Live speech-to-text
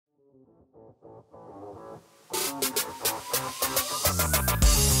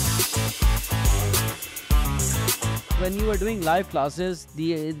When you were doing live classes,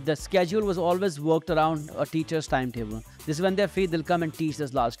 the schedule was always worked around a teacher's timetable. This is when they're free, they'll come and teach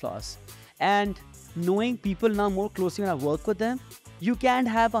this last class. And knowing people now more closely when I work with them, you can't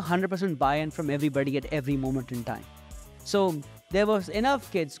have 100% buy-in from everybody at every moment in time. So there was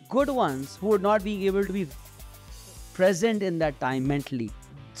enough kids, good ones, who would not be able to be present in that time mentally.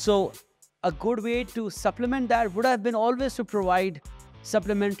 So a good way to supplement that would have been always to provide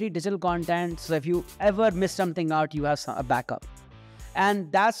supplementary digital content, so if you ever miss something out, you have a backup.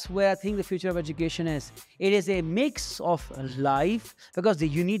 And that's where I think the future of education is. It is a mix of live, because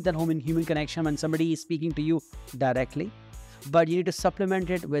you need that human connection when somebody is speaking to you directly, but you need to supplement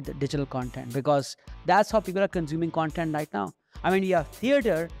it with digital content, because that's how people are consuming content right now. I mean, we have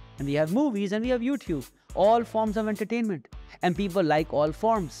theater and we have movies and we have YouTube, all forms of entertainment, and people like all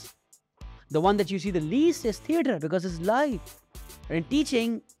forms. The one that you see the least is theater, because it's live. In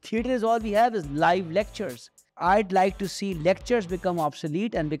teaching, theater is all we have is live lectures. I'd like to see lectures become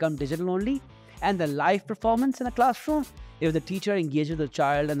obsolete and become digital only, and the live performance in a classroom, if the teacher engages the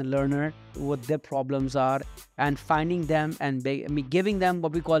child and the learner, what their problems are, and finding them and giving them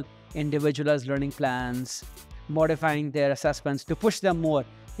what we call individualized learning plans, modifying their assessments to push them more.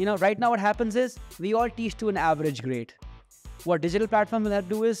 You know, right now what happens is we all teach to an average grade. What digital platform will have to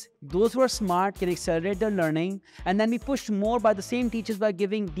do is those who are smart can accelerate their learning, and then be pushed more by the same teachers by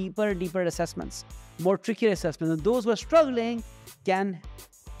giving deeper and deeper assessments, more trickier assessments. And those who are struggling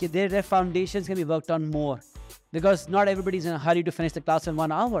their foundations can be worked on more, because not everybody's in a hurry to finish the class in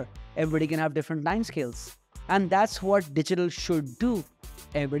 1 hour. Everybody can have different time scales, and that's what digital should do.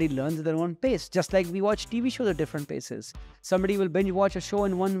 Everybody learns at their own pace, just like we watch TV shows at different paces. Somebody will binge watch a show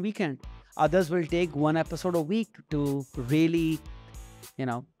in one weekend. Others will take one episode a week to really,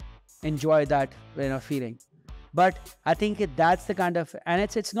 enjoy that, feeling. But I think that's the kind of, and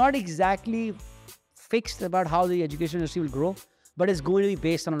it's not exactly fixed about how the education industry will grow, but it's going to be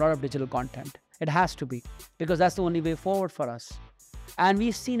based on a lot of digital content. It has to be, because that's the only way forward for us. And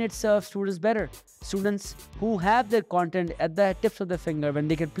we've seen it serve students better. Students who have their content at the tips of their finger, when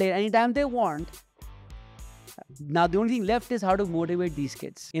they can play anytime they want. Now, the only thing left is how to motivate these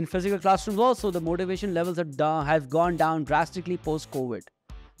kids. In physical classrooms also, the motivation levels have gone down drastically post-COVID.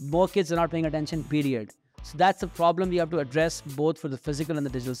 More kids are not paying attention, period. So that's a problem we have to address, both for the physical and the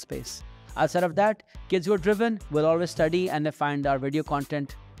digital space. Outside of that, kids who are driven will always study, and they find our video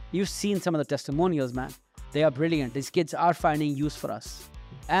content. You've seen some of the testimonials, man. They are brilliant. These kids are finding use for us.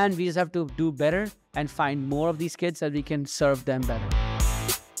 And we just have to do better and find more of these kids, so we can serve them better.